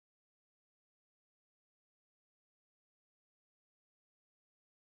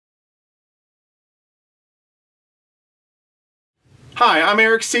Hi, I'm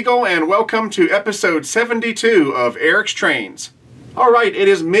Eric Siegel, and welcome to episode 72 of Eric's Trains. Alright, it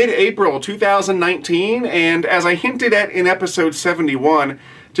is mid-April 2019, and as I hinted at in episode 71,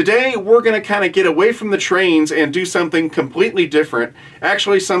 today we're going to kind of get away from the trains and do something completely different.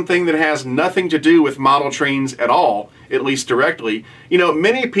 Actually, something that has nothing to do with model trains at all, at least directly. You know,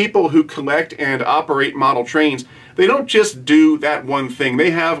 many people who collect and operate model trains, they don't just do that one thing.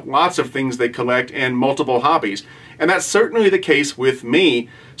 They have lots of things they collect and multiple hobbies. And that's certainly the case with me.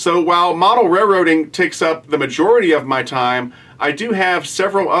 So while model railroading takes up the majority of my time, I do have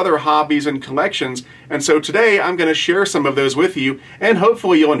several other hobbies and collections, and so today I'm going to share some of those with you, and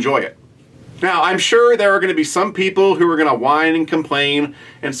hopefully you'll enjoy it. Now, I'm sure there are going to be some people who are going to whine and complain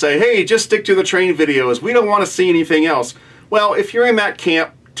and say, hey, just stick to the train videos, we don't want to see anything else. Well, if you're in that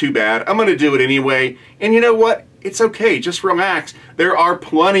camp, too bad. I'm going to do it anyway, and you know what? It's okay, just relax. There are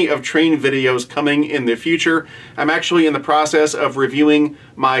plenty of train videos coming in the future. I'm actually in the process of reviewing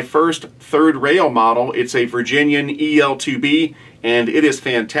my first third rail model. It's a Virginian EL2B, and it is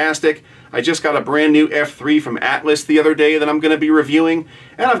fantastic. I just got a brand new F3 from Atlas the other day that I'm going to be reviewing,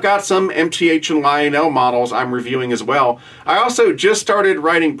 and I've got some MTH and Lionel models I'm reviewing as well. I also just started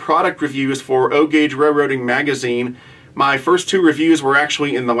writing product reviews for O-Gauge Railroading magazine. My first two reviews were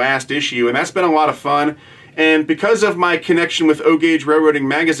actually in the last issue, and that's been a lot of fun. And because of my connection with O-Gauge Railroading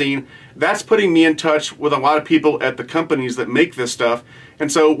magazine, that's putting me in touch with a lot of people at the companies that make this stuff.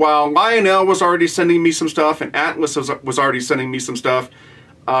 And so while Lionel was already sending me some stuff and Atlas was already sending me some stuff,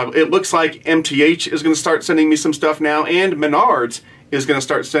 it looks like MTH is going to start sending me some stuff now, and Menards is going to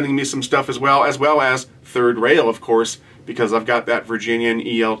start sending me some stuff as well as Third Rail, of course, because I've got that Virginian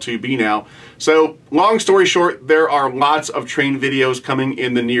EL2B now. So long story short, there are lots of train videos coming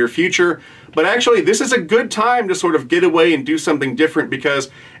in the near future. But actually, this is a good time to sort of get away and do something different, because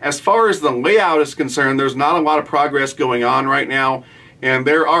as far as the layout is concerned, there's not a lot of progress going on right now. And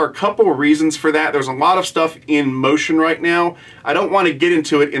there are a couple reasons for that. There's a lot of stuff in motion right now. I don't want to get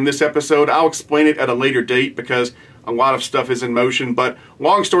into it in this episode. I'll explain it at a later date because a lot of stuff is in motion. But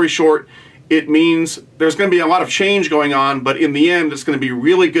long story short, it means there's going to be a lot of change going on, but in the end, it's going to be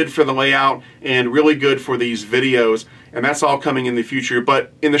really good for the layout and really good for these videos. And that's all coming in the future.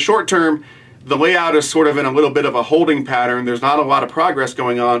 But in the short term, the layout is sort of in a little bit of a holding pattern. There's not a lot of progress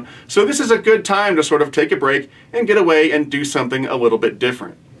going on. So this is a good time to sort of take a break and get away and do something a little bit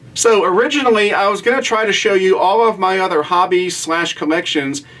different. So originally, I was going to try to show you all of my other hobbies slash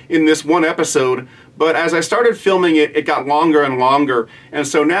collections in this one episode, but as I started filming it, it got longer and longer, and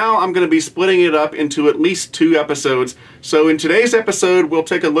so now I'm going to be splitting it up into at least 2 episodes. So in today's episode, we'll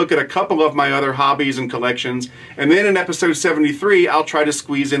take a look at a couple of my other hobbies and collections, and then in episode 73, I'll try to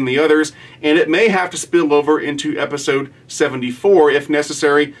squeeze in the others, and it may have to spill over into episode 74 if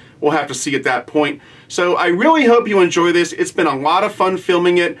necessary. We'll have to see at that point. So I really hope you enjoy this. It's been a lot of fun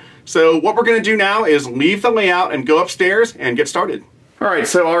filming it. So what we're going to do now is leave the layout and go upstairs and get started. Alright,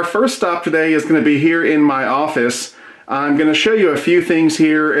 so our first stop today is going to be here in my office. I'm going to show you a few things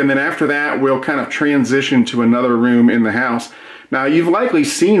here, and then after that we'll kind of transition to another room in the house. Now, you've likely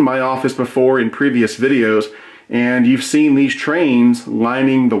seen my office before in previous videos, and you've seen these trains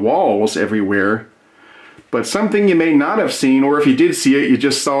lining the walls everywhere. But something you may not have seen, or if you did see it, you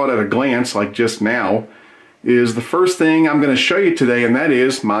just saw it at a glance, like just now, is the first thing I'm going to show you today, and that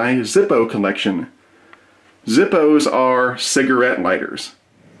is my Zippo collection. Zippos are cigarette lighters.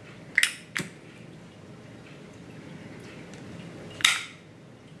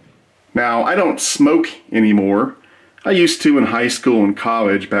 Now, I don't smoke anymore. I used to in high school and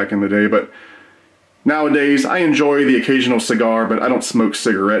college back in the day, but nowadays I enjoy the occasional cigar, but I don't smoke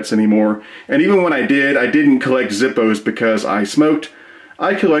cigarettes anymore. And even when I did, I didn't collect Zippos because I smoked.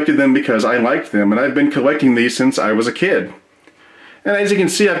 I collected them because I liked them, and I've been collecting these since I was a kid. And as you can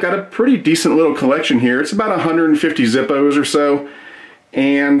see, I've got a pretty decent little collection here. It's about 150 Zippos or so.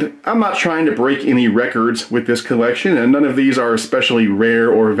 And I'm not trying to break any records with this collection, and none of these are especially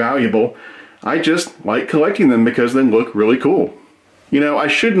rare or valuable. I just like collecting them because they look really cool. You know, I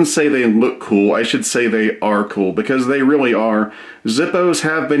shouldn't say they look cool, I should say they are cool, because they really are. Zippos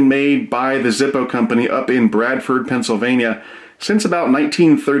have been made by the Zippo company up in Bradford, Pennsylvania since about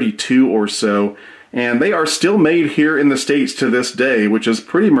 1932 or so. And they are still made here in the States to this day, which is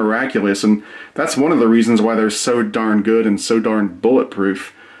pretty miraculous, and that's one of the reasons why they're so darn good and so darn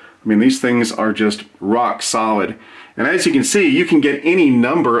bulletproof. I mean, these things are just rock solid. And as you can see, you can get any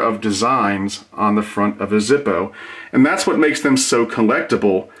number of designs on the front of a Zippo. And that's what makes them so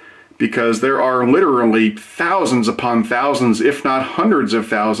collectible, because there are literally thousands upon thousands, if not hundreds of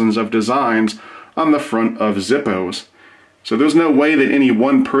thousands of designs on the front of Zippos. So there's no way that any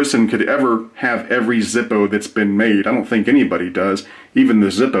one person could ever have every Zippo that's been made. I don't think anybody does, even the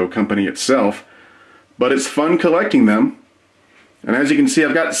Zippo company itself. But it's fun collecting them. And as you can see,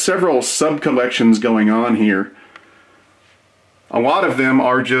 I've got several sub-collections going on here. A lot of them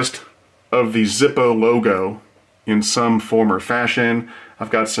are just of the Zippo logo in some form or fashion. I've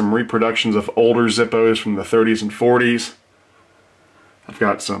got some reproductions of older Zippos from the 30s and 40s. I've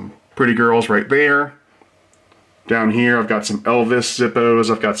got some Pretty Girls right there. Down here I've got some Elvis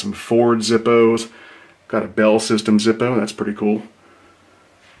Zippos, I've got some Ford Zippos, got a Bell System Zippo, that's pretty cool.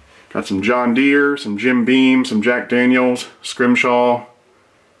 Got some John Deere, some Jim Beam, some Jack Daniels, Scrimshaw,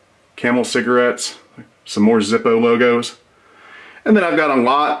 Camel cigarettes, some more Zippo logos. And then I've got a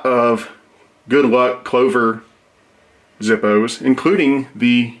lot of Good Luck Clover Zippos, including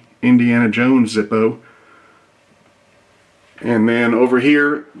the Indiana Jones Zippo. And then over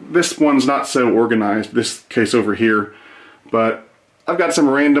here, this one's not so organized, this case over here, but I've got some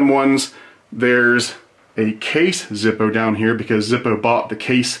random ones. There's a Case Zippo down here because Zippo bought the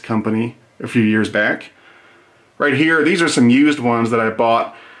Case company a few years back. Right here, these are some used ones that I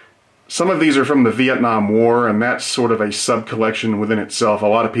bought. Some of these are from the Vietnam War, and that's sort of a sub-collection within itself. A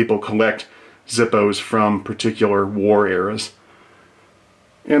lot of people collect Zippos from particular war eras.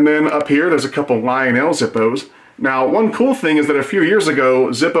 And then up here, there's a couple Lionel Zippos. Now, one cool thing is that a few years ago,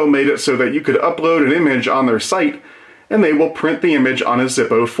 Zippo made it so that you could upload an image on their site, and they will print the image on a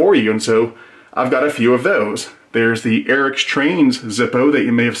Zippo for you, and so I've got a few of those. There's the Eric's Trains Zippo that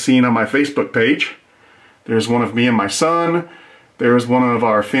you may have seen on my Facebook page. There's one of me and my son. There's one of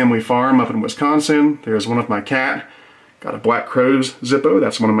our family farm up in Wisconsin. There's one of my cat. Got a Black Crowes Zippo,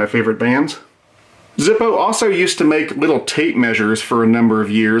 that's one of my favorite bands. Zippo also used to make little tape measures for a number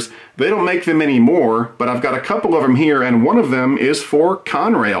of years. They don't make them anymore, but I've got a couple of them here, and one of them is for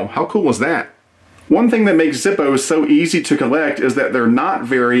Conrail. How cool is that? One thing that makes Zippos so easy to collect is that they're not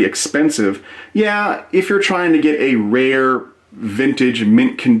very expensive. Yeah, if you're trying to get a rare, vintage,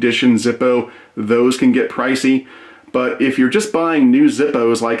 mint condition Zippo, those can get pricey. But if you're just buying new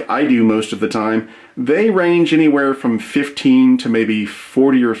Zippos like I do most of the time, they range anywhere from 15 to maybe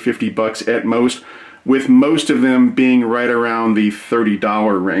 40 or 50 bucks at most, with most of them being right around the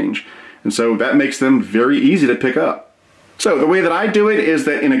 $30 range. And so that makes them very easy to pick up. So the way that I do it is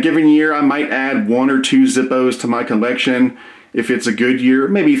that in a given year I might add 1 or 2 Zippos to my collection. If it's a good year,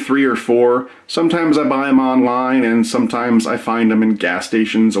 maybe 3 or 4. Sometimes I buy them online, and sometimes I find them in gas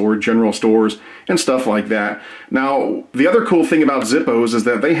stations or general stores and stuff like that. Now, the other cool thing about Zippos is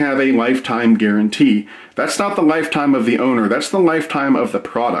that they have a lifetime guarantee. That's not the lifetime of the owner, that's the lifetime of the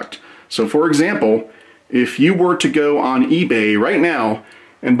product. So for example, if you were to go on eBay right now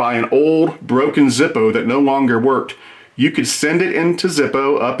and buy an old broken Zippo that no longer worked, you could send it into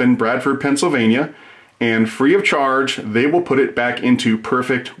Zippo up in Bradford, Pennsylvania, and free of charge, they will put it back into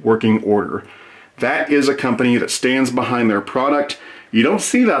perfect working order. That is a company that stands behind their product. You don't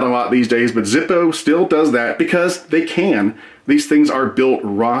see that a lot these days, but Zippo still does that because they can. These things are built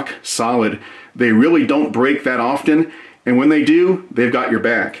rock solid. They really don't break that often, and when they do, they've got your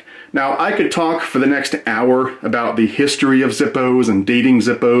back. Now, I could talk for the next hour about the history of Zippos and dating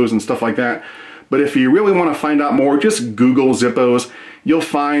Zippos and stuff like that, but if you really want to find out more, just Google Zippos. You'll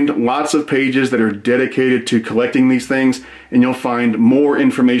find lots of pages that are dedicated to collecting these things, and you'll find more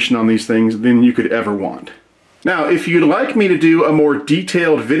information on these things than you could ever want. Now, if you'd like me to do a more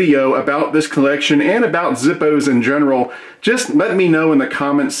detailed video about this collection and about Zippos in general, just let me know in the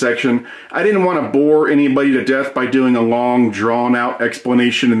comments section. I didn't want to bore anybody to death by doing a long, drawn-out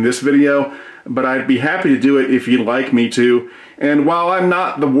explanation in this video, but I'd be happy to do it if you'd like me to. And while I'm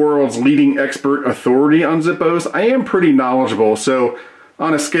not the world's leading expert authority on Zippos, I am pretty knowledgeable, so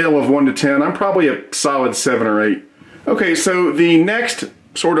on a scale of 1 to 10, I'm probably a solid 7 or 8. Okay, so the next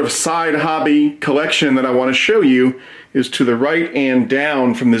sort of side hobby collection that I want to show you is to the right and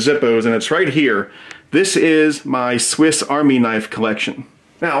down from the Zippos, and it's right here. This is my Swiss Army knife collection.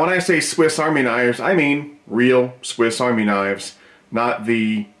 Now, when I say Swiss Army knives, I mean real Swiss Army knives, not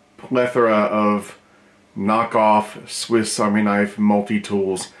the plethora of knockoff Swiss Army knife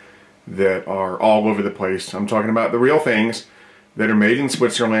multi-tools that are all over the place. I'm talking about the real things that are made in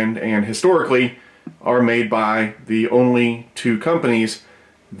Switzerland and historically are made by the only 2 companies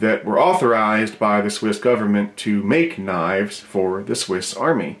that were authorized by the Swiss government to make knives for the Swiss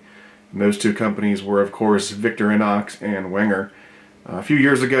Army. And those 2 companies were, of course, Victorinox and Wenger. A few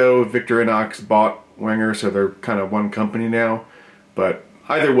years ago, Victorinox bought Wenger, so they're kind of one company now. But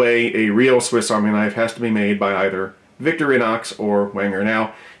either way, a real Swiss Army knife has to be made by either Victorinox or Wenger.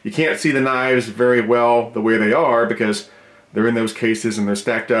 Now, you can't see the knives very well the way they are because they're in those cases and they're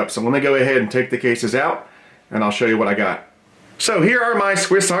stacked up. So let me go ahead and take the cases out and I'll show you what I got. So here are my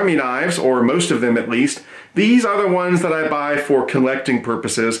Swiss Army knives, or most of them at least. These are the ones that I buy for collecting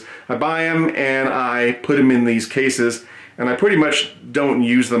purposes. I buy them and I put them in these cases, and I pretty much don't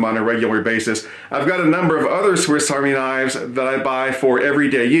use them on a regular basis. I've got a number of other Swiss Army knives that I buy for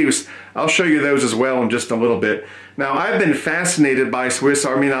everyday use. I'll show you those as well in just a little bit. Now, I've been fascinated by Swiss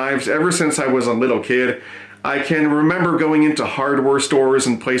Army knives ever since I was a little kid. I can remember going into hardware stores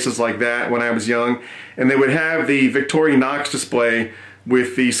and places like that when I was young, and they would have the Victorinox display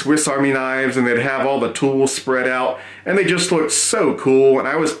with the Swiss Army knives, and they'd have all the tools spread out, and they just looked so cool, and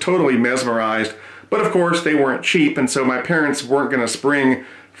I was totally mesmerized. But of course, they weren't cheap, and so my parents weren't going to spring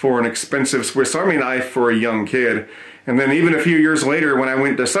for an expensive Swiss Army knife for a young kid. And then even a few years later, when I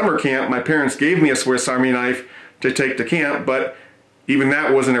went to summer camp, my parents gave me a Swiss Army knife to take to camp, but even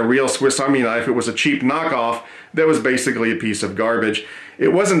that wasn't a real Swiss Army knife. It was a cheap knockoff that was basically a piece of garbage.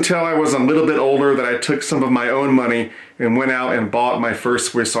 It wasn't until I was a little bit older that I took some of my own money and went out and bought my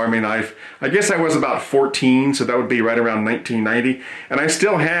first Swiss Army knife. I guess I was about 14, so that would be right around 1990. And I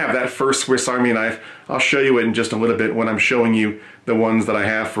still have that first Swiss Army knife. I'll show you it in just a little bit when I'm showing you the ones that I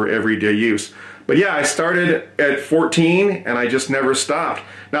have for everyday use. But yeah, I started at 14 and I just never stopped.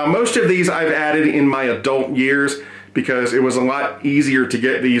 Now, most of these I've added in my adult years, because it was a lot easier to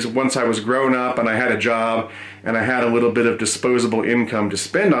get these once I was grown up and I had a job and I had a little bit of disposable income to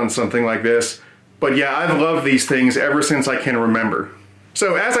spend on something like this. But yeah, I've loved these things ever since I can remember.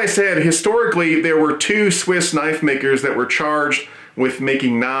 So as I said, historically there were two Swiss knife makers that were charged with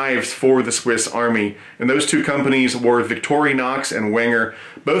making knives for the Swiss Army, and those two companies were Victorinox and Wenger.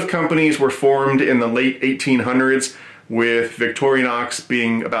 Both companies were formed in the late 1800s, with Victorinox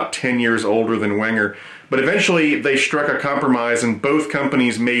being about 10 years older than Wenger. But eventually they struck a compromise and both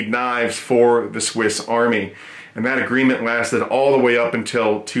companies made knives for the Swiss Army. And that agreement lasted all the way up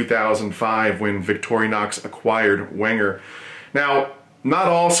until 2005 when Victorinox acquired Wenger. Now, not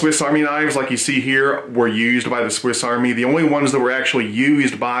all Swiss Army knives like you see here were used by the Swiss Army. The only ones that were actually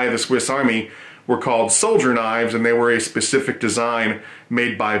used by the Swiss Army were called soldier knives, and they were a specific design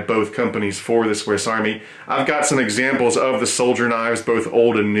made by both companies for the Swiss Army. I've got some examples of the soldier knives, both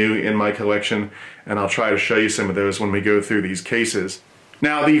old and new, in my collection, and I'll try to show you some of those when we go through these cases.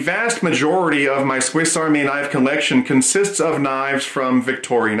 Now, the vast majority of my Swiss Army knife collection consists of knives from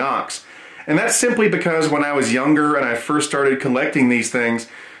Victorinox. And that's simply because when I was younger and I first started collecting these things,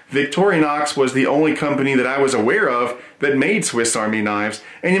 Victorinox was the only company that I was aware of that made Swiss Army knives.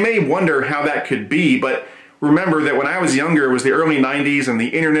 And you may wonder how that could be, but remember that when I was younger, it was the early 90s and the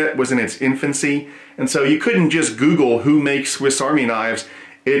internet was in its infancy. And so you couldn't just Google who makes Swiss Army knives.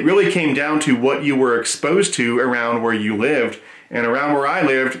 It really came down to what you were exposed to around where you lived. And around where I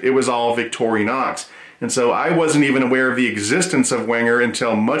lived, it was all Victorinox. And so I wasn't even aware of the existence of Wenger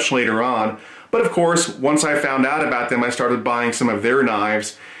until much later on. But of course, once I found out about them, I started buying some of their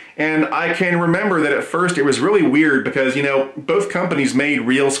knives. And I can remember that at first it was really weird because, you know, both companies made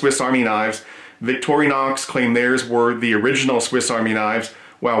real Swiss Army knives. Victorinox claimed theirs were the original Swiss Army knives,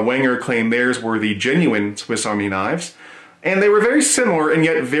 while Wenger claimed theirs were the genuine Swiss Army knives. And they were very similar and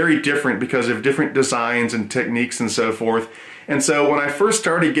yet very different because of different designs and techniques and so forth. And so when I first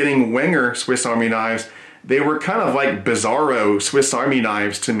started getting Wenger Swiss Army knives, they were kind of like bizarro Swiss Army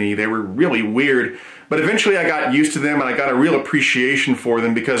knives to me. They were really weird. But eventually I got used to them and I got a real appreciation for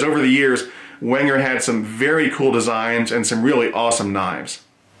them because over the years, Wenger had some very cool designs and some really awesome knives.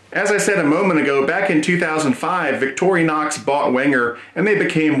 As I said a moment ago, back in 2005, Victorinox bought Wenger and they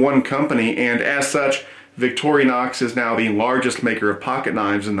became one company, and as such, Victorinox is now the largest maker of pocket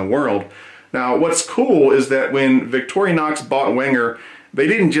knives in the world. Now, what's cool is that when Victorinox bought Wenger, they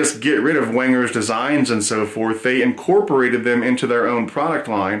didn't just get rid of Wenger's designs and so forth, they incorporated them into their own product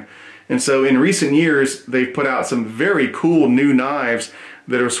line. And so in recent years, they've put out some very cool new knives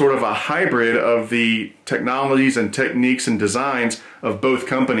that are sort of a hybrid of the technologies and techniques and designs of both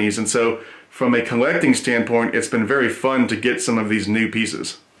companies. And so from a collecting standpoint, it's been very fun to get some of these new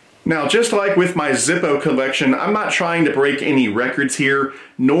pieces. Now, just like with my Zippo collection, I'm not trying to break any records here,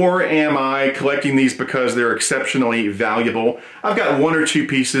 nor am I collecting these because they're exceptionally valuable. I've got one or two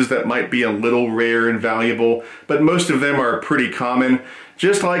pieces that might be a little rare and valuable, but most of them are pretty common.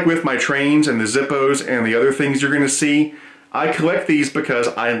 Just like with my trains and the Zippos and the other things you're going to see, I collect these because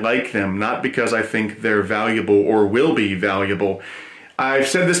I like them, not because I think they're valuable or will be valuable. I've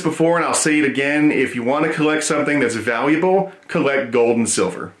said this before and I'll say it again, if you want to collect something that's valuable, collect gold and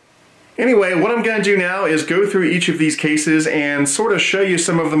silver. Anyway, what I'm going to do now is go through each of these cases and sort of show you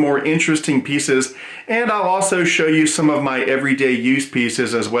some of the more interesting pieces, and I'll also show you some of my everyday use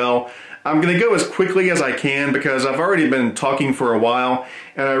pieces as well. I'm going to go as quickly as I can because I've already been talking for a while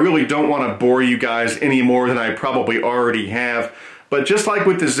and I really don't want to bore you guys any more than I probably already have. But just like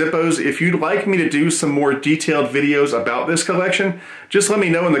with the Zippos, if you'd like me to do some more detailed videos about this collection, just let me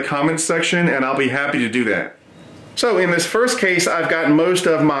know in the comments section and I'll be happy to do that. So in this first case, I've got most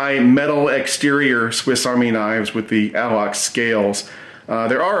of my metal exterior Swiss Army knives with the ALOX scales.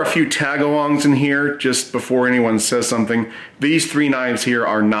 There are a few tag-alongs in here, just before anyone says something. These 3 knives here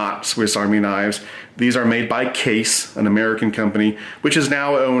are not Swiss Army knives. These are made by Case, an American company, which is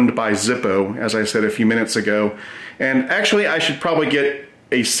now owned by Zippo, as I said a few minutes ago. And actually, I should probably get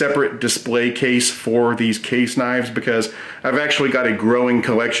a separate display case for these Case knives because I've actually got a growing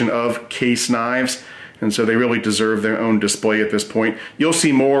collection of Case knives. And so they really deserve their own display at this point. You'll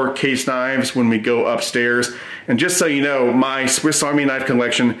see more Case knives when we go upstairs. And just so you know, my Swiss Army knife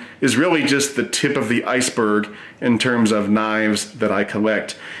collection is really just the tip of the iceberg in terms of knives that I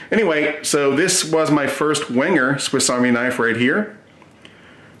collect. Anyway, so this was my first Wenger Swiss Army knife right here.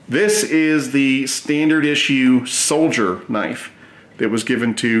 This is the standard issue soldier knife that was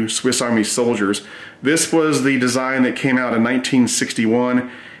given to Swiss Army soldiers. This was the design that came out in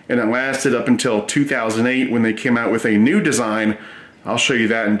 1961. And it lasted up until 2008 when they came out with a new design. I'll show you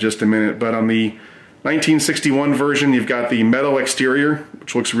that in just a minute. But on the 1961 version, you've got the metal exterior,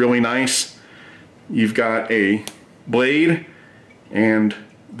 which looks really nice. You've got a blade, and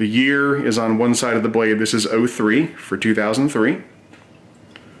the year is on one side of the blade. This is 03 for 2003.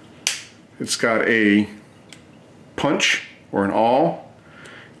 It's got a punch or an awl.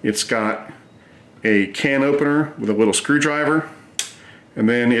 It's got a can opener with a little screwdriver. And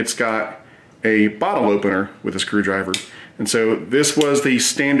then it's got a bottle opener with a screwdriver. And so this was the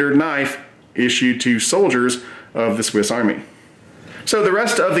standard knife issued to soldiers of the Swiss Army. So the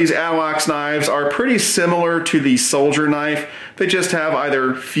rest of these ALOX knives are pretty similar to the soldier knife. They just have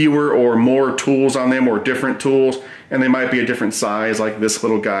either fewer or more tools on them or different tools, and they might be a different size like this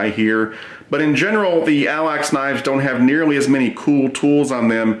little guy here. But in general, the ALOX knives don't have nearly as many cool tools on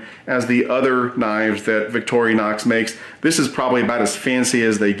them as the other knives that Victorinox makes. This is probably about as fancy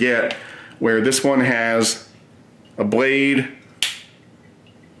as they get, where this one has a blade,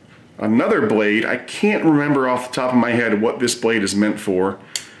 another blade. I can't remember off the top of my head what this blade is meant for.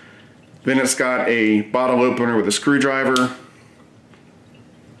 Then it's got a bottle opener with a screwdriver,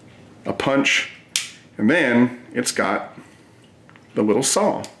 a punch, and then it's got the little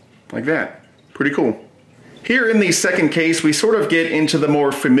saw, like that. Pretty cool. Here in the second case, we sort of get into the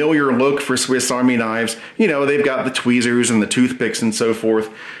more familiar look for Swiss Army knives. You know, they've got the tweezers and the toothpicks and so forth.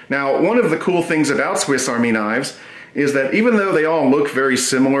 Now, one of the cool things about Swiss Army knives is that even though they all look very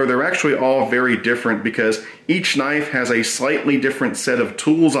similar, they're actually all very different because each knife has a slightly different set of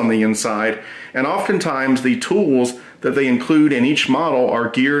tools on the inside, and oftentimes the tools that they include in each model are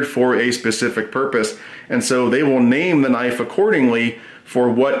geared for a specific purpose, and so they will name the knife accordingly for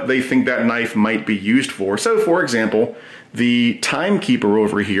what they think that knife might be used for. So for example, the timekeeper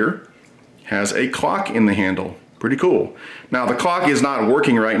over here has a clock in the handle. Pretty cool. Now the clock is not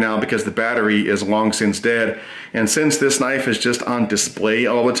working right now because the battery is long since dead, and since this knife is just on display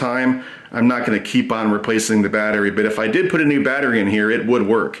all the time, I'm not going to keep on replacing the battery, but if I did put a new battery in here, it would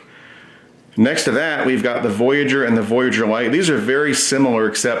work. Next to that, we've got the Voyager and the Voyager Lite. These are very similar,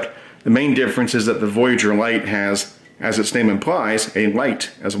 except the main difference is that the Voyager Lite has, as its name implies, a light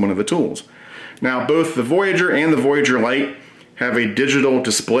as one of the tools. Now both the Voyager and the Voyager Lite have a digital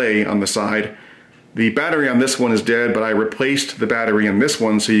display on the side. The battery on this one is dead, but I replaced the battery in this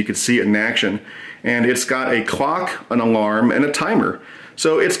one so you could see it in action. And it's got a clock, an alarm, and a timer.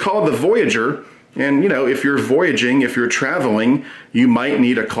 So it's called the Voyager, and you know, if you're voyaging, if you're traveling, you might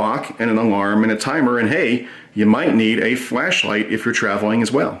need a clock and an alarm and a timer, and hey, you might need a flashlight if you're traveling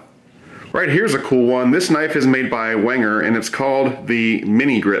as well. Right, here's a cool one. This knife is made by Wenger, and it's called the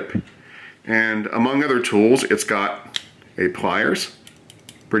Mini Grip. And among other tools, it's got a pliers,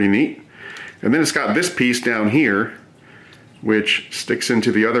 pretty neat. And then it's got this piece down here, which sticks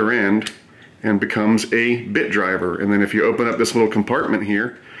into the other end and becomes a bit driver. And then if you open up this little compartment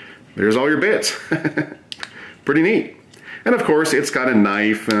here, there's all your bits. Pretty neat. And of course, it's got a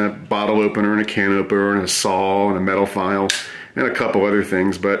knife and a bottle opener and a can opener and a saw and a metal file and a couple other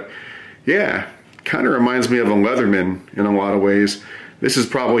things. But yeah, kind of reminds me of a Leatherman in a lot of ways. This is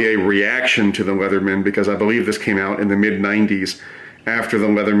probably a reaction to the Leatherman because I believe this came out in the mid-90s. after the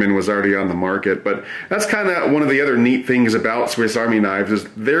Leatherman was already on the market. But that's kind of one of the other neat things about Swiss Army knives is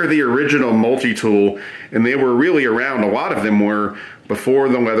they're the original multi-tool, and they were really around. A lot of them were before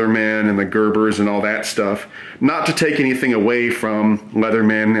the Leatherman and the Gerbers and all that stuff. Not to take anything away from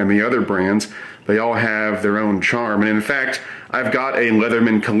Leatherman and the other brands, they all have their own charm. And in fact, I've got a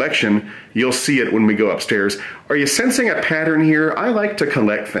Leatherman collection. You'll see it when we go upstairs. Are you sensing a pattern here? I like to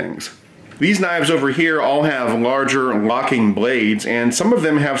collect things. These knives over here all have larger locking blades, and some of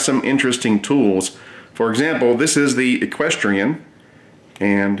them have some interesting tools. For example, this is the Equestrian,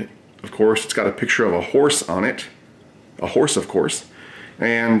 and of course it's got a picture of a horse on it. A horse, of course.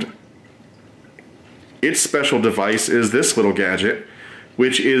 And its special device is this little gadget,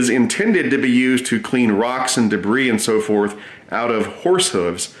 which is intended to be used to clean rocks and debris and so forth out of horse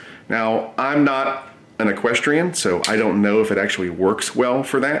hooves. Now, I'm not an equestrian, so I don't know if it actually works well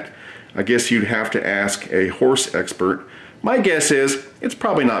for that. I guess you'd have to ask a horse expert. My guess is it's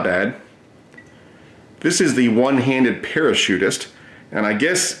probably not bad. This is the one-handed parachutist, and I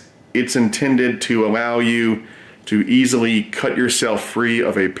guess it's intended to allow you to easily cut yourself free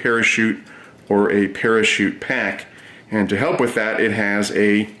of a parachute or a parachute pack. And to help with that, it has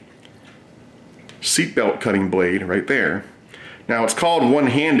a seatbelt cutting blade right there. Now it's called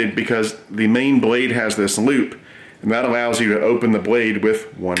one-handed because the main blade has this loop, and that allows you to open the blade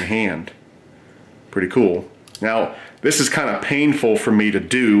with one hand. Pretty cool. Now, this is kind of painful for me to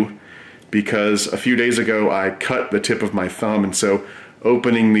do because a few days ago I cut the tip of my thumb, and so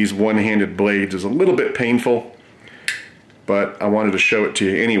opening these one-handed blades is a little bit painful, but I wanted to show it to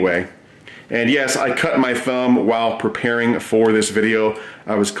you anyway. And yes, I cut my thumb while preparing for this video.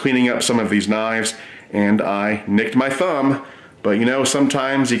 I was cleaning up some of these knives and I nicked my thumb, but you know,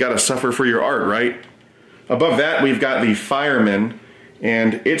 sometimes you gotta suffer for your art, right? Above that, we've got the Fireman,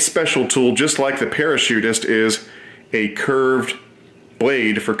 and its special tool, just like the parachutist, is a curved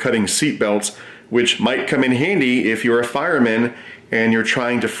blade for cutting seat belts, which might come in handy if you're a fireman and you're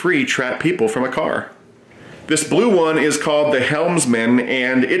trying to free trap people from a car. This blue one is called the Helmsman,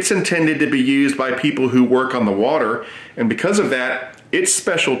 and it's intended to be used by people who work on the water, and because of that, its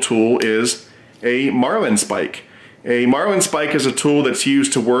special tool is a marlin spike. A marlin spike is a tool that's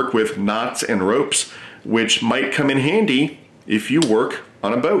used to work with knots and ropes, which might come in handy if you work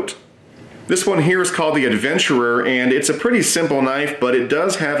on a boat. This one here is called the Adventurer, and it's a pretty simple knife, but it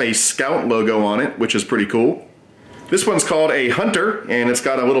does have a Scout logo on it, which is pretty cool. This one's called a Hunter, and it's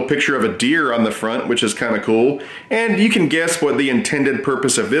got a little picture of a deer on the front, which is kind of cool. And you can guess what the intended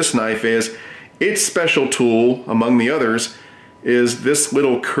purpose of this knife is. Its special tool, among the others, is this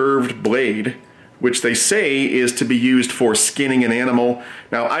little curved blade, which they say is to be used for skinning an animal.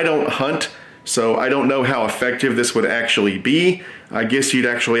 Now, I don't hunt, so I don't know how effective this would actually be. I guess you'd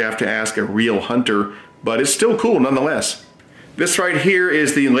actually have to ask a real hunter, but it's still cool nonetheless. This right here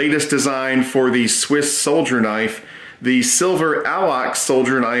is the latest design for the Swiss soldier knife. The silver Alox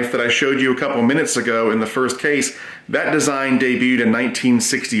soldier knife that I showed you a couple minutes ago in the first case, that design debuted in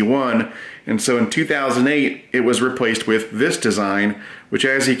 1961, and so in 2008 it was replaced with this design, which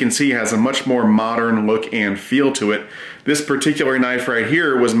as you can see has a much more modern look and feel to it. This particular knife right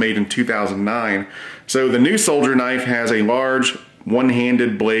here was made in 2009. So the new soldier knife has a large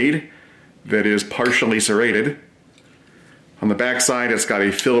one-handed blade that is partially serrated. On the back side it's got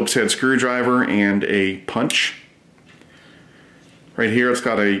a Phillips head screwdriver and a punch. Right here it's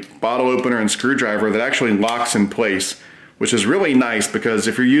got a bottle opener and screwdriver that actually locks in place, which is really nice because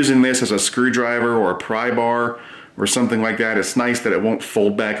if you're using this as a screwdriver or a pry bar or something like that, it's nice that it won't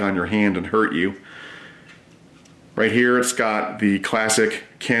fold back on your hand and hurt you. Right here it's got the classic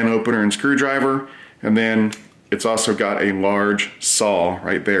can opener and screwdriver, and then it's also got a large saw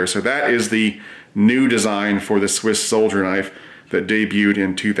right there. So that is the new design for the Swiss soldier knife that debuted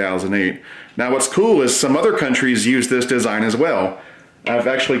in 2008. Now what's cool is some other countries use this design as well. I've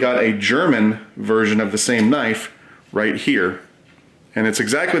actually got a German version of the same knife right here. And it's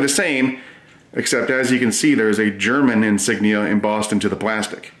exactly the same, except as you can see there's a German insignia embossed into the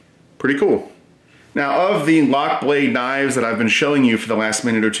plastic. Pretty cool. Now of the lock blade knives that I've been showing you for the last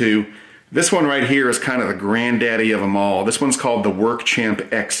minute or two, this one right here is kind of the granddaddy of them all. This one's called the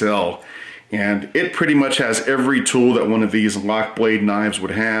Workchamp XL. And it pretty much has every tool that one of these lock blade knives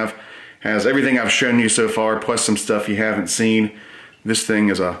would have. Has everything I've shown you so far, plus some stuff you haven't seen. This thing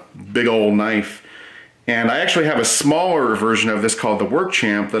is a big old knife. And I actually have a smaller version of this called the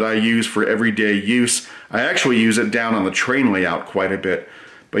Workchamp that I use for everyday use. I actually use it down on the train layout quite a bit.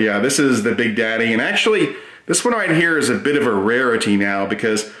 But yeah, this is the big daddy. And actually, this one right here is a bit of a rarity now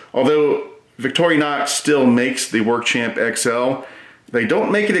because although Victorinox still makes the Workchamp XL, they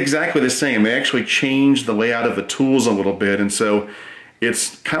don't make it exactly the same. They actually change the layout of the tools a little bit, and so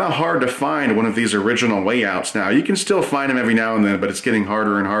it's kind of hard to find one of these original layouts now. You can still find them every now and then, but it's getting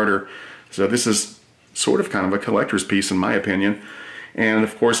harder and harder. So this is sort of kind of a collector's piece in my opinion. And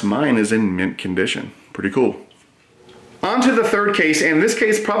of course mine is in mint condition. Pretty cool. On to the third case, and this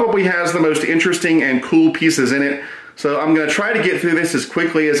case probably has the most interesting and cool pieces in it. So I'm going to try to get through this as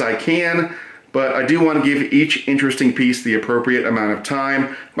quickly as I can, but I do want to give each interesting piece the appropriate amount of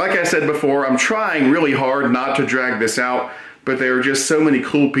time. Like I said before, I'm trying really hard not to drag this out, but there are just so many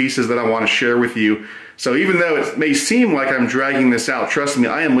cool pieces that I want to share with you. So even though it may seem like I'm dragging this out, trust me,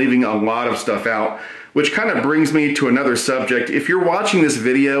 I am leaving a lot of stuff out, which kind of brings me to another subject. If you're watching this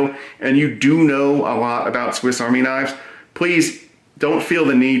video and you do know a lot about Swiss Army knives, please don't feel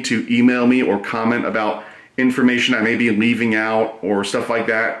the need to email me or comment about information I may be leaving out or stuff like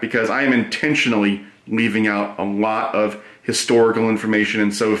that, because I am intentionally leaving out a lot of historical information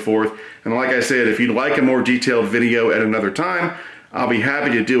and so forth. And like I said, if you'd like a more detailed video at another time, I'll be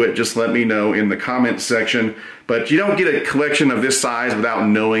happy to do it. Just let me know in the comments section. But you don't get a collection of this size without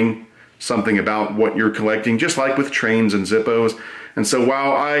knowing something about what you're collecting, just like with trains and Zippos. And so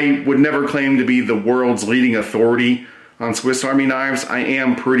while I would never claim to be the world's leading authority on Swiss Army knives, I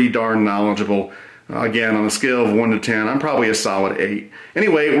am pretty darn knowledgeable. Again, on a scale of 1 to 10, I'm probably a solid 8.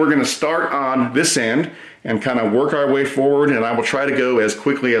 Anyway, we're going to start on this end and kind of work our way forward, and I will try to go as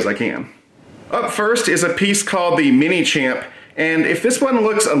quickly as I can. Up first is a piece called the Mini Champ, and if this one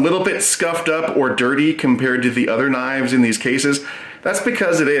looks a little bit scuffed up or dirty compared to the other knives in these cases, that's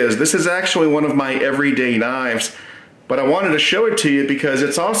because it is. This is actually one of my everyday knives, but I wanted to show it to you because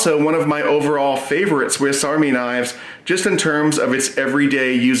it's also one of my overall favorite Swiss Army knives, just in terms of its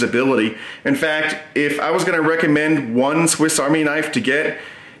everyday usability. In fact, if I was going to recommend one Swiss Army knife to get,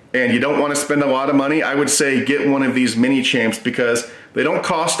 and you don't want to spend a lot of money, I would say get one of these Mini Champs, because they don't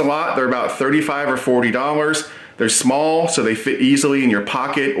cost a lot. They're about $35 or $40. They're small, so they fit easily in your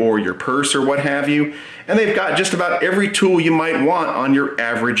pocket or your purse or what have you. And they've got just about every tool you might want on your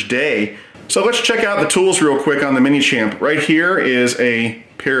average day. So let's check out the tools real quick on the Mini Champ. Right here is a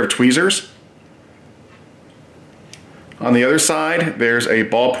pair of tweezers. On the other side, there's a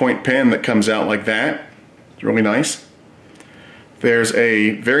ballpoint pen that comes out like that. It's really nice. There's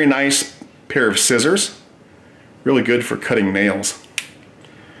a very nice pair of scissors, really good for cutting nails.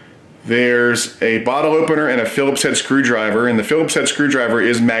 There's a bottle opener and a Phillips head screwdriver, and the Phillips head screwdriver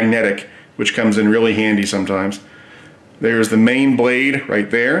is magnetic, which comes in really handy sometimes. There's the main blade right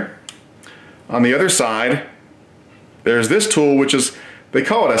there. On the other side, there's this tool, which is, they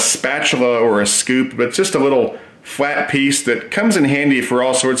call it a spatula or a scoop, but it's just a little flat piece that comes in handy for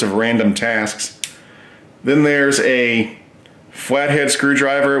all sorts of random tasks. Then there's a flathead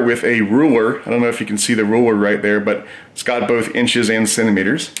screwdriver with a ruler. I don't know if you can see the ruler right there, but it's got both inches and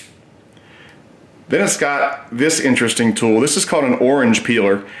centimeters. Then it's got this interesting tool. This is called an orange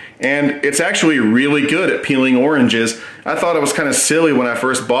peeler, and it's actually really good at peeling oranges. I thought it was kind of silly when I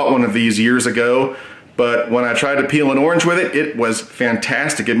first bought one of these years ago, but when I tried to peel an orange with it, it was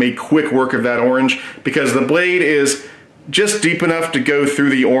fantastic. It made quick work of that orange because the blade is just deep enough to go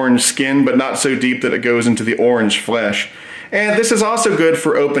through the orange skin, but not so deep that it goes into the orange flesh. And this is also good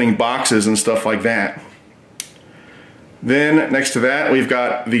for opening boxes and stuff like that. Then next to that, we've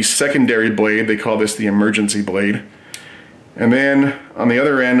got the secondary blade. They call this the emergency blade. And then on the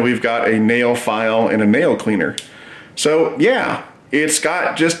other end, we've got a nail file and a nail cleaner. So yeah, it's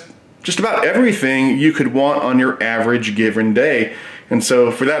got just about everything you could want on your average given day. And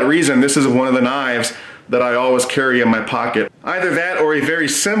so for that reason, this is one of the knives that I always carry in my pocket. Either that or a very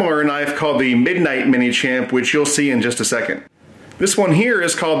similar knife called the Midnight Mini Champ, which you'll see in just a second. This one here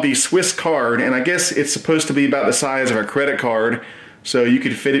is called the Swiss Card, and I guess it's supposed to be about the size of a credit card, so you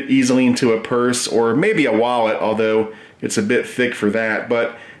could fit it easily into a purse or maybe a wallet, although it's a bit thick for that.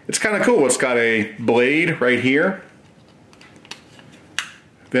 But it's kind of cool. It's got a blade right here.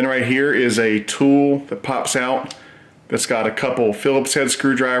 Then right here is a tool that pops out that's got a couple Phillips head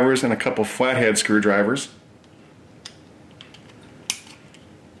screwdrivers and a couple flathead screwdrivers.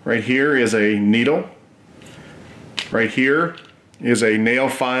 Right here is a needle. Right here is a nail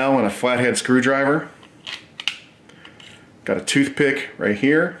file and a flathead screwdriver. Got a toothpick right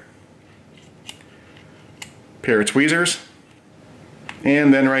here. Pair of tweezers.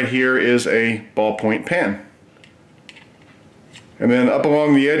 And then right here is a ballpoint pen. And then up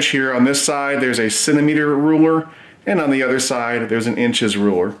along the edge here on this side, there's a centimeter ruler, and on the other side, there's an inches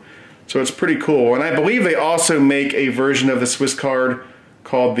ruler. So it's pretty cool. And I believe they also make a version of the Swiss Card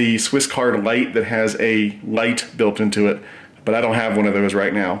called the Swiss Card Lite that has a light built into it, but I don't have one of those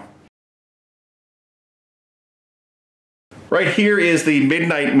right now. Right here is the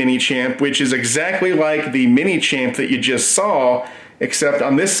Midnight Mini Champ, which is exactly like the Mini Champ that you just saw, except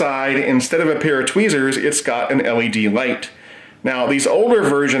on this side, instead of a pair of tweezers, it's got an LED light. Now, these older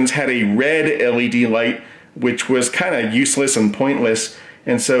versions had a red LED light, which was kind of useless and pointless,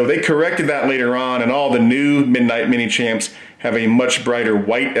 and so they corrected that later on, and all the new Midnight Mini Champs have a much brighter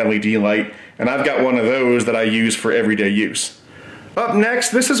white LED light, and I've got one of those that I use for everyday use. Up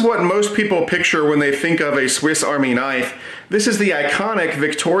next, this is what most people picture when they think of a Swiss Army knife. This is the iconic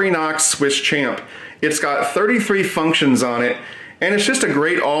Victorinox Swiss Champ. It's got 33 functions on it, and it's just a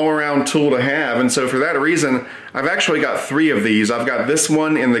great all-around tool to have, and so for that reason, I've actually got 3 of these. I've got this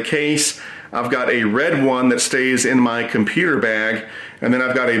one in the case, I've got a red one that stays in my computer bag, and then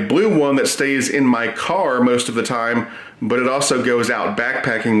I've got a blue one that stays in my car most of the time, but it also goes out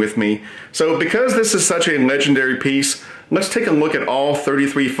backpacking with me. So because this is such a legendary piece, let's take a look at all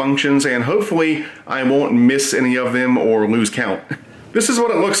 33 functions, and hopefully I won't miss any of them or lose count. This is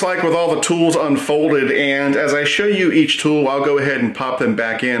what it looks like with all the tools unfolded, and as I show you each tool, I'll go ahead and pop them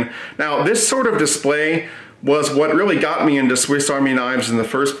back in. Now, this sort of display was what really got me into Swiss Army knives in the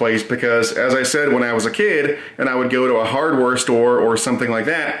first place, because as I said, when I was a kid and I would go to a hardware store or something like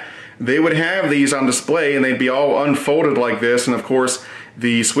that, they would have these on display and they'd be all unfolded like this, and of course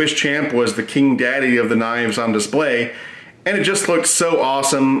the Swiss Champ was the king daddy of the knives on display, and it just looked so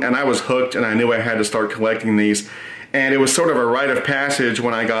awesome, and I was hooked and I knew I had to start collecting these. And it was sort of a rite of passage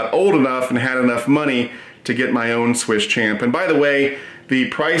when I got old enough and had enough money to get my own Swiss Champ. And by the way, the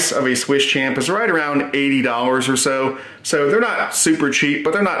price of a Swiss Champ is right around $80 or so. So they're not super cheap,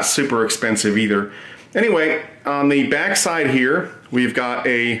 but they're not super expensive either. Anyway, on the back side here, we've got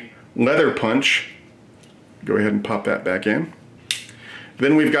a leather punch. Go ahead and pop that back in.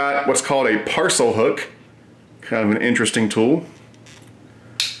 Then we've got what's called a parcel hook, kind of an interesting tool.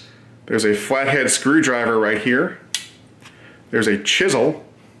 There's a flathead screwdriver right here. There's a chisel.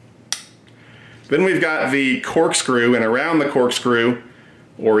 Then we've got the corkscrew, and around the corkscrew,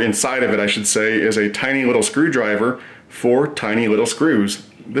 or inside of it I should say, is a tiny little screwdriver for tiny little screws.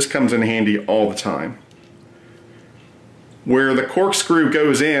 This comes in handy all the time. Where the corkscrew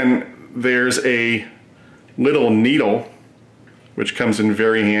goes in, there's a little needle, which comes in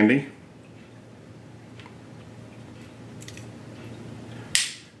very handy.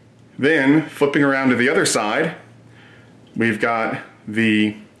 Then, flipping around to the other side, we've got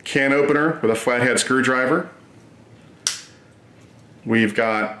the can opener with a flathead screwdriver. We've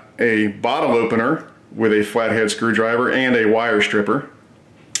got a bottle opener with a flathead screwdriver and a wire stripper.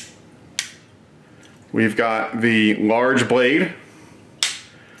 We've got the large blade.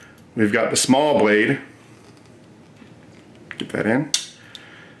 We've got the small blade. Get that in.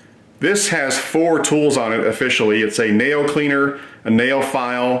 This has 4 tools on it officially. It's a nail cleaner, a nail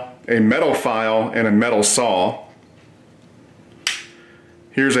file, a metal file, and a metal saw.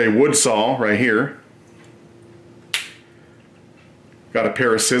 Here's a wood saw right here. Got a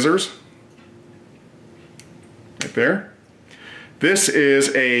pair of scissors right there. This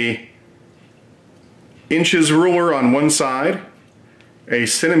is a inches ruler on one side, a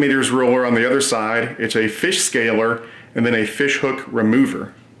centimeters ruler on the other side. It's a fish scaler, and then a fish hook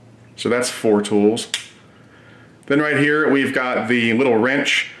remover. So that's 4 tools. Then right here we've got the little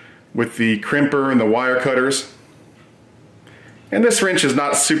wrench with the crimper and the wire cutters. And this wrench is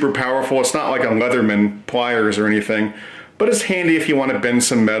not super powerful. It's not like a Leatherman pliers or anything, but it's handy if you want to bend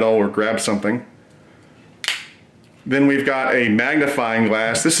some metal or grab something. Then we've got a magnifying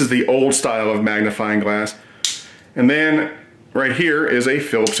glass. This is the old style of magnifying glass. And then right here is a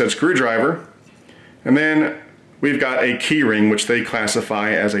Phillips head screwdriver. And then we've got a key ring, which they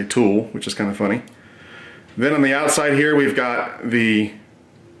classify as a tool, which is kind of funny. Then on the outside here we've got the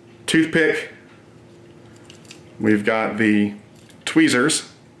toothpick. We've got the tweezers,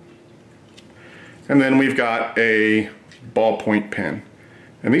 and then we've got a ballpoint pen.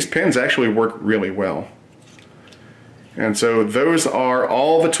 And these pens actually work really well. And so those are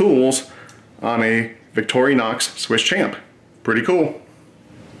all the tools on a Victorinox Swiss Champ. Pretty cool.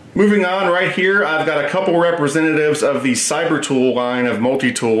 Moving on, right here I've got a couple representatives of the Cybertool line of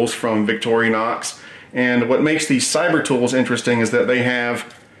multi-tools from Victorinox. And what makes these Cybertools interesting is that they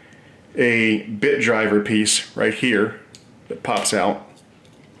have a bit driver piece right here that pops out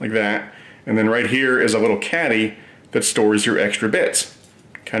like that, and then right here is a little caddy that stores your extra bits.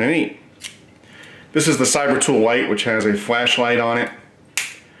 Kind of neat. This is the Cybertool Lite, which has a flashlight on it.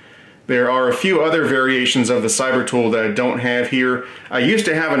 There are a few other variations of the Cybertool that I don't have here. I used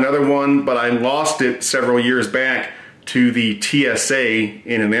to have another one, but I lost it several years back to the TSA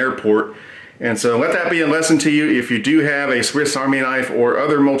in an airport, And so let that be a lesson to you. If you do have a Swiss Army knife or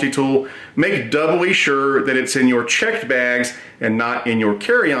other multi-tool, make doubly sure that it's in your checked bags and not in your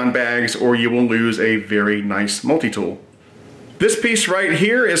carry-on bags, or you will lose a very nice multi-tool. This piece right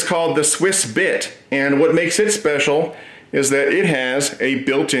here is called the Swiss Bit, and what makes it special is that it has a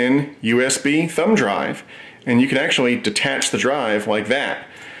built-in USB thumb drive, and you can actually detach the drive like that.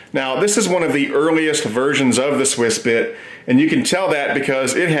 Now, this is one of the earliest versions of the Swiss Bit, and you can tell that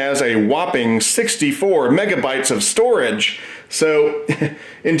because it has a whopping 64 megabytes of storage. So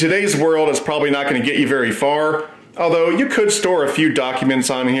in today's world, it's probably not going to get you very far, although you could store a few documents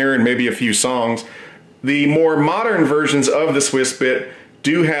on here and maybe a few songs. The more modern versions of the Swiss Bit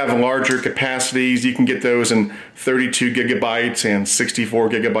do have larger capacities. You can get those in 32 gigabytes and 64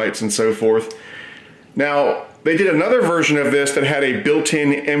 gigabytes and so forth. Now, they did another version of this that had a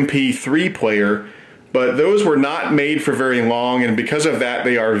built-in MP3 player, but those were not made for very long, and because of that,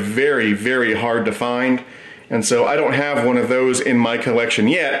 they are very, very hard to find. And so I don't have one of those in my collection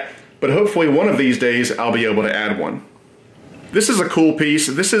yet, but hopefully one of these days I'll be able to add one. This is a cool piece.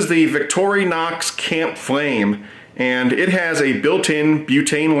 This is the Victorinox Camp Flame, and it has a built-in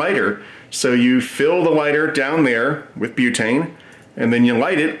butane lighter. So you fill the lighter down there with butane, and then you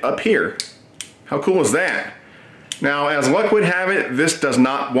light it up here. How cool is that? Now, as luck would have it, this does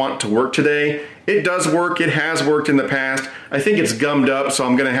not want to work today. It does work, it has worked in the past. I think it's gummed up, so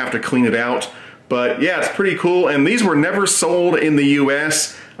I'm gonna have to clean it out. But yeah, it's pretty cool, and these were never sold in the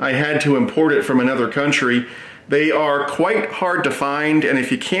US. I had to import it from another country. They are quite hard to find, and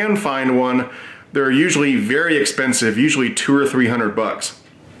if you can find one, they're usually very expensive, usually $200 or $300.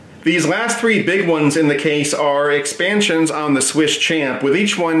 These last three big ones in the case are expansions on the Swiss Champ, with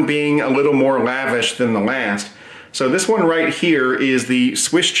each one being a little more lavish than the last. So this one right here is the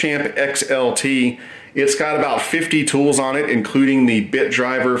Swiss Champ XLT. It's got about 50 tools on it, including the bit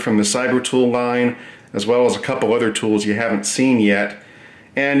driver from the Cybertool line, as well as a couple other tools you haven't seen yet.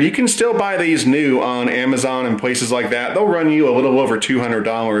 And you can still buy these new on Amazon and places like that. They'll run you a little over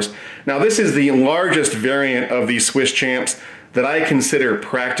 $200. Now, this is the largest variant of these Swiss Champs that I consider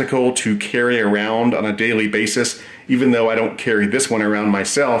practical to carry around on a daily basis, even though I don't carry this one around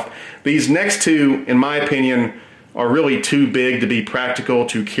myself. These next two, in my opinion, are really too big to be practical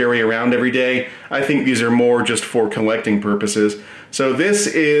to carry around every day. I think these are more just for collecting purposes. So this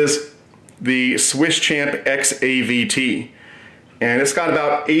is the Swiss Champ XAVT. And it's got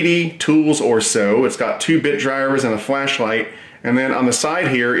about 80 tools or so. It's got 2 bit drivers and a flashlight. And then on the side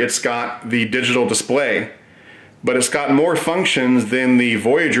here, it's got the digital display. But it's got more functions than the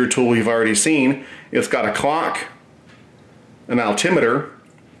Voyager tool you've already seen. It's got a clock, an altimeter,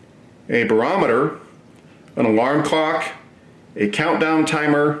 a barometer, an alarm clock, a countdown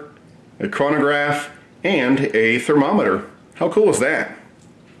timer, a chronograph, and a thermometer. How cool is that?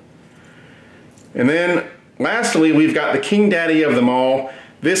 And then lastly, we've got the king daddy of them all.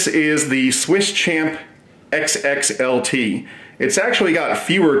 This is the Swiss Champ XXLT. It's actually got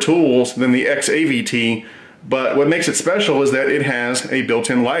fewer tools than the XAVT, but what makes it special is that it has a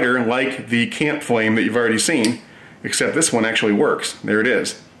built-in lighter like the Camp Flame that you've already seen, except this one actually works. There it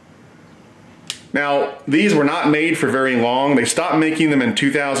is. Now, these were not made for very long. They stopped making them in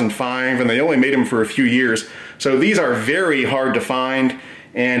 2005, and they only made them for a few years. So these are very hard to find,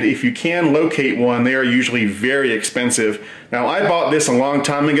 and if you can locate one, they are usually very expensive. Now, I bought this a long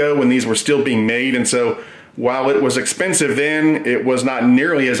time ago when these were still being made, and so while it was expensive then, it was not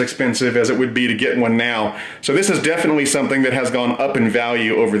nearly as expensive as it would be to get one now. So this is definitely something that has gone up in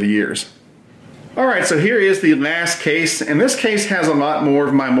value over the years. Alright, so here is the last case, and this case has a lot more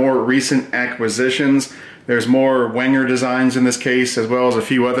of my more recent acquisitions. There's more Wenger designs in this case, as well as a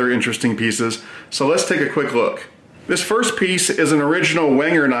few other interesting pieces. So let's take a quick look. This first piece is an original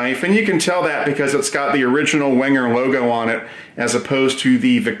Wenger knife, and you can tell that because it's got the original Wenger logo on it, as opposed to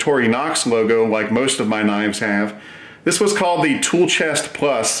the Victorinox logo like most of my knives have. This was called the Tool Chest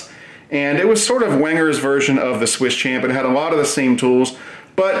Plus, and it was sort of Wenger's version of the Swiss Champ. It had a lot of the same tools,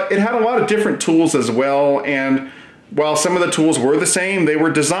 but it had a lot of different tools as well, and while some of the tools were the same, they were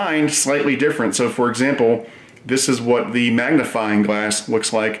designed slightly different. So for example, this is what the magnifying glass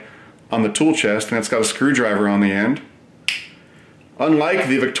looks like on the tool chest, and it's got a screwdriver on the end. Unlike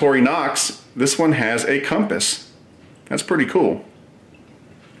the Victorinox, this one has a compass. That's pretty cool.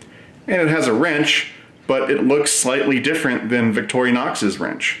 And it has a wrench, but it looks slightly different than Victorinox's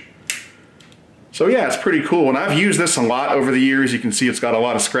wrench. So yeah, it's pretty cool, and I've used this a lot over the years. You can see it's got a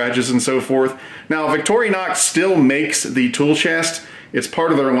lot of scratches and so forth. Now, Victorinox still makes the tool chest. It's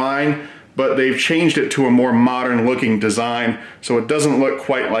part of their line, but they've changed it to a more modern looking design, so it doesn't look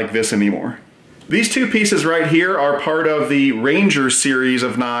quite like this anymore. These two pieces right here are part of the Ranger series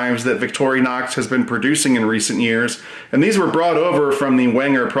of knives that Victorinox has been producing in recent years, and these were brought over from the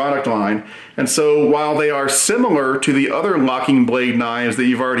Wenger product line. And so while they are similar to the other locking blade knives that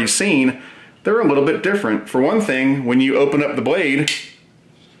you've already seen, they're a little bit different. For one thing, when you open up the blade,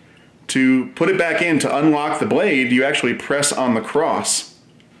 to put it back in, to unlock the blade, you actually press on the cross,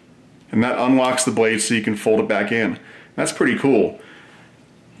 and that unlocks the blade so you can fold it back in. That's pretty cool.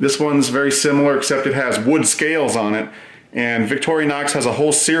 This one's very similar, except it has wood scales on it, and Victorinox has a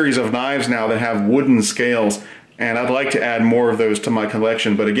whole series of knives now that have wooden scales, and I'd like to add more of those to my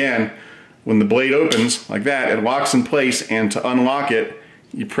collection. But again, when the blade opens like that, it locks in place, and to unlock it,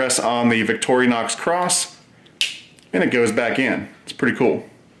 you press on the Victorinox cross, and it goes back in. It's pretty cool.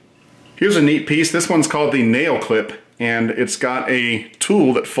 Here's a neat piece. This one's called the nail clip, and it's got a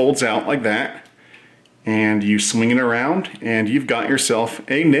tool that folds out like that, and you swing it around and you've got yourself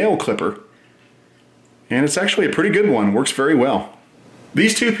a nail clipper. And it's actually a pretty good one, works very well.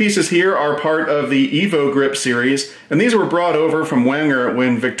 These two pieces here are part of the Evo Grip series, and these were brought over from Wenger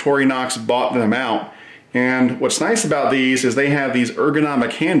when Victorinox bought them out. And what's nice about these is they have these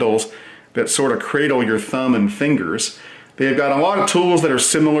ergonomic handles that sort of cradle your thumb and fingers. They've got a lot of tools that are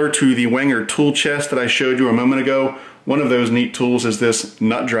similar to the Wenger tool chest that I showed you a moment ago. One of those neat tools is this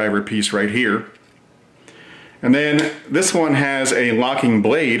nut driver piece right here. And then this one has a locking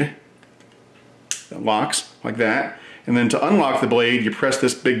blade that locks like that. And then to unlock the blade, you press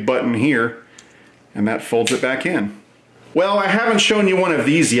this big button here, and that folds it back in. Well, I haven't shown you one of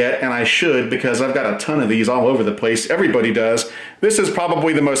these yet, and I should, because I've got a ton of these all over the place. Everybody does. This is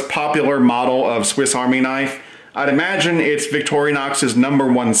probably the most popular model of Swiss Army knife. I'd imagine it's Victorinox's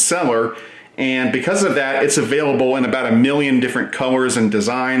 #1 seller, and because of that, it's available in about 1 million different colors and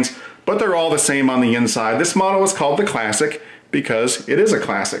designs, but they're all the same on the inside. This model is called the Classic because it is a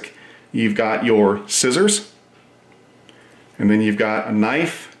classic. You've got your scissors, and then you've got a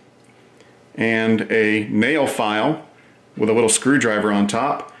knife and a nail file with a little screwdriver on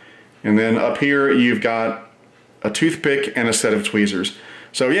top, and then up here you've got a toothpick and a set of tweezers.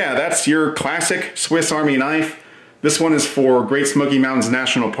 So yeah, that's your classic Swiss Army knife. This one is for Great Smoky Mountains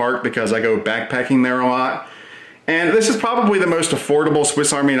National Park because I go backpacking there a lot. And this is probably the most affordable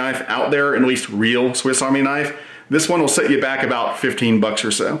Swiss Army knife out there, at least real Swiss Army knife. This one will set you back about 15 bucks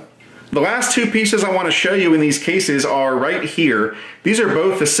or so. The last two pieces I want to show you in these cases are right here. These are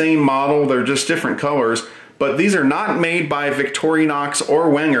both the same model, they're just different colors, but these are not made by Victorinox or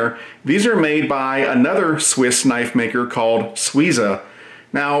Wenger. These are made by another Swiss knife maker called Swiza.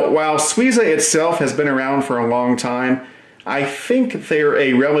 Now, while Swiza itself has been around for a long time, I think they're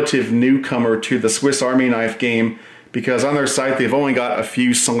a relative newcomer to the Swiss Army knife game because on their site they've only got a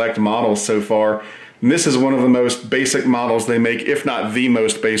few select models so far. And this is one of the most basic models they make, if not the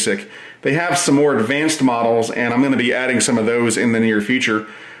most basic. They have some more advanced models, and I'm going to be adding some of those in the near future.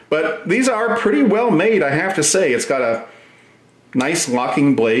 But these are pretty well made, I have to say. It's got a nice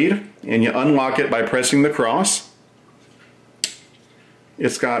locking blade, and you unlock it by pressing the cross.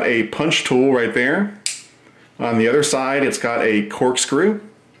 It's got a punch tool right there. On the other side, it's got a corkscrew.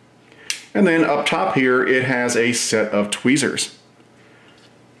 And then up top here, it has a set of tweezers.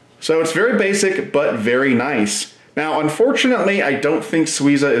 So it's very basic, but very nice. Now, unfortunately, I don't think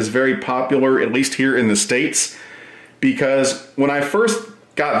Swiza is very popular, at least here in the States, because when I first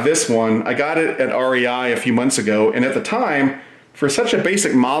got this one, I got it at REI a few months ago, and at the time, for such a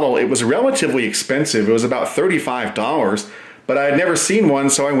basic model, it was relatively expensive. It was about $35, but I had never seen one,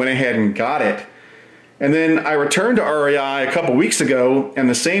 so I went ahead and got it. And then I returned to REI a couple weeks ago, and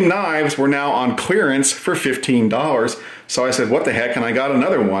the same knives were now on clearance for $15. So I said, what the heck, and I got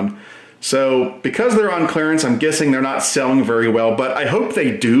another one. So because they're on clearance, I'm guessing they're not selling very well, but I hope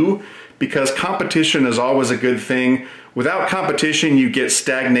they do, because competition is always a good thing. Without competition, you get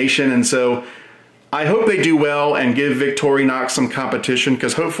stagnation, and so I hope they do well and give Victorinox some competition,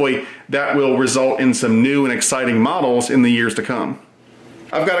 because hopefully that will result in some new and exciting models in the years to come.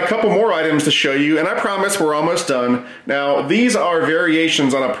 I've got a couple more items to show you, and I promise we're almost done. Now, these are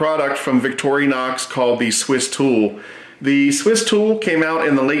variations on a product from Victorinox called the Swiss Tool. The Swiss Tool came out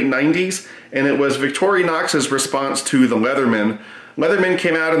in the late 90s, and it was Victorinox's response to the Leatherman. Leatherman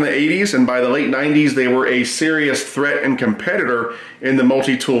came out in the 80s, and by the late 90s they were a serious threat and competitor in the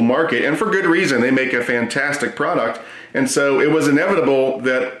multi-tool market, and for good reason. They make a fantastic product, and so it was inevitable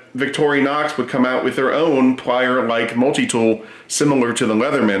that Victorinox would come out with their own plier-like multi-tool similar to the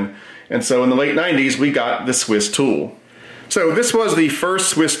Leatherman. And so in the late 90s we got the Swiss Tool. So this was the first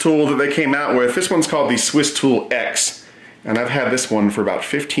Swiss tool that they came out with. This one's called the Swiss Tool X, and I've had this one for about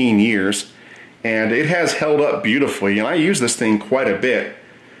 15 years. And it has held up beautifully, and I use this thing quite a bit.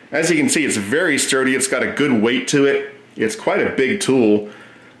 As you can see, it's very sturdy. It's got a good weight to it. It's quite a big tool.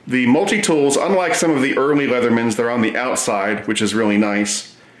 The multi-tools, unlike some of the early Leathermans, they're on the outside, which is really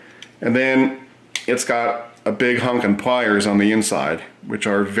nice. And then it's got a big hunk and pliers on the inside, which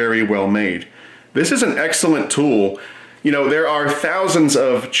are very well made. This is an excellent tool. You know, there are thousands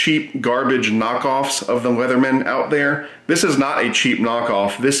of cheap garbage knockoffs of the Leatherman out there. This is not a cheap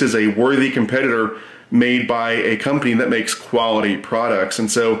knockoff. This is a worthy competitor made by a company that makes quality products. And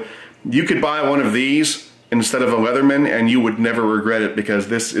so you could buy one of these instead of a Leatherman and you would never regret it, because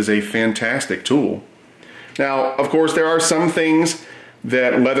this is a fantastic tool. Now, of course, there are some things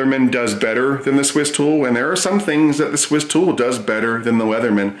that Leatherman does better than the Swiss tool, and there are some things that the Swiss tool does better than the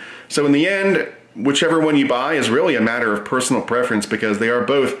Leatherman. So in the end, whichever one you buy is really a matter of personal preference, because they are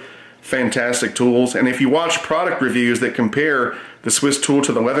both fantastic tools. And if you watch product reviews that compare the Swiss tool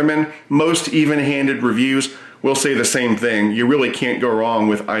to the Leatherman, most even-handed reviews will say the same thing. You really can't go wrong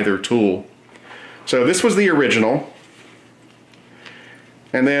with either tool. So this was the original.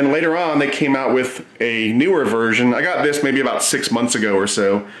 And then later on they came out with a newer version. I got this maybe about 6 months ago or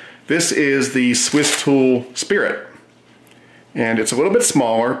so. This is the Swiss tool Spirit. And it's a little bit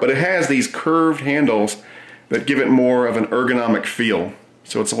smaller, but it has these curved handles that give it more of an ergonomic feel.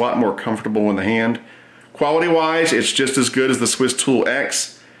 So it's a lot more comfortable in the hand. Quality-wise, it's just as good as the Swiss Tool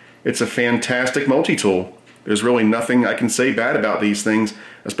X. It's a fantastic multi-tool. There's really nothing I can say bad about these things,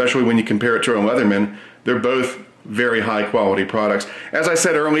 especially when you compare it to a Leatherman. They're both very high quality products. As I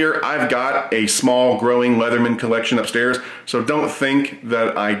said earlier, I've got a small growing Leatherman collection upstairs, so don't think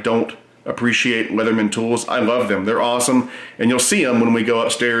that I don't appreciate Leatherman tools. I love them. They're awesome, and you'll see them when we go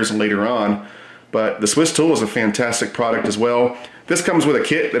upstairs later on. But the Swiss tool is a fantastic product as well. This comes with a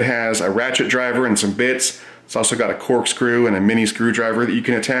kit that has a ratchet driver and some bits. It's also got a corkscrew and a mini screwdriver that you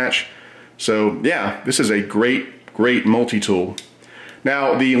can attach. So yeah, this is a great multi-tool.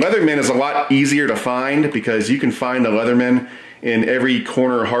 Now, the Leatherman is a lot easier to find because you can find the Leatherman in every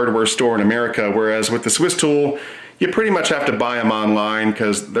corner hardware store in America, whereas with the Swiss tool, you pretty much have to buy them online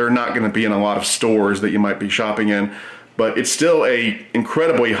because they're not going to be in a lot of stores that you might be shopping in. But it's still a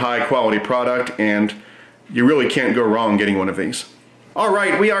incredibly high quality product, and you really can't go wrong getting one of these.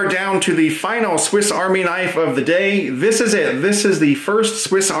 Alright, we are down to the final Swiss Army knife of the day. This is it. This is the first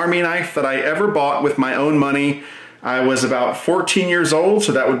Swiss Army knife that I ever bought with my own money. I was about 14 years old,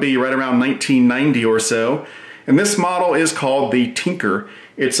 so that would be right around 1990 or so. And this model is called the Tinker.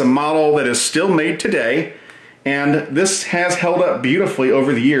 It's a model that is still made today, and this has held up beautifully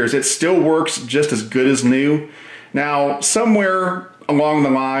over the years. It still works just as good as new. Now, somewhere along the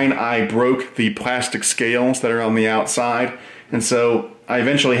line, I broke the plastic scales that are on the outside, and so I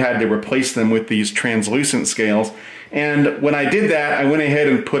eventually had to replace them with these translucent scales. And when I did that, I went ahead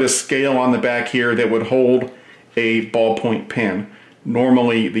and put a scale on the back here that would hold a ballpoint pen.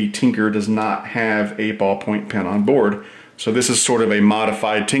 Normally, the Tinker does not have a ballpoint pen on board, so this is sort of a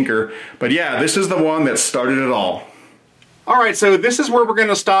modified Tinker. But yeah, this is the one that started it all. Alright, so this is where we're going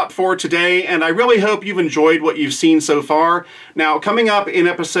to stop for today, and I really hope you've enjoyed what you've seen so far. Now, coming up in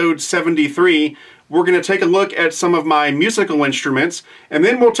episode 73, we're going to take a look at some of my musical instruments, and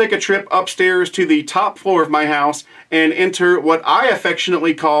then we'll take a trip upstairs to the top floor of my house and enter what I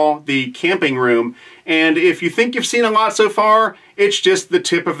affectionately call the camping room. And if you think you've seen a lot so far, it's just the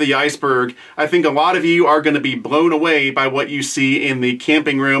tip of the iceberg. I think a lot of you are going to be blown away by what you see in the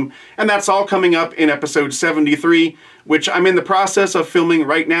camping room, and that's all coming up in episode 73, which I'm in the process of filming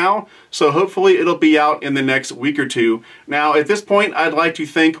right now, so hopefully it'll be out in the next week or two. Now, at this point, I'd like to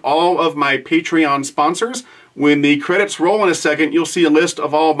thank all of my Patreon sponsors. When the credits roll in a second, you'll see a list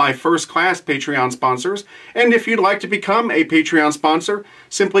of all my first-class Patreon sponsors. And if you'd like to become a Patreon sponsor,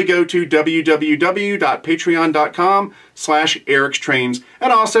 simply go to www.patreon.com/EricsTrains.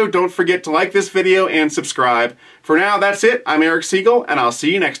 And also, don't forget to like this video and subscribe. For now, that's it. I'm Eric Siegel, and I'll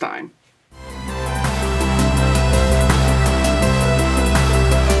see you next time.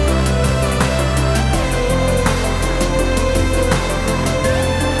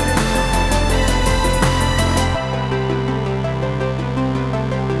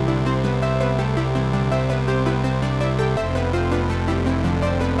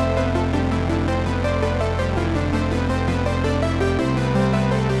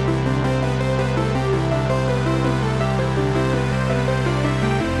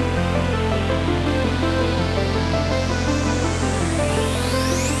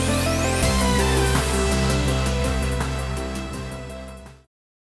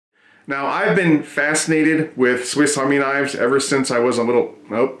 Now, I've been fascinated with Swiss Army knives ever since I was a little...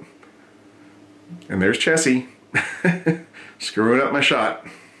 Oh. And there's Chessie. Screwing up my shot.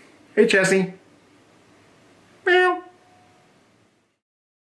 Hey, Chessie.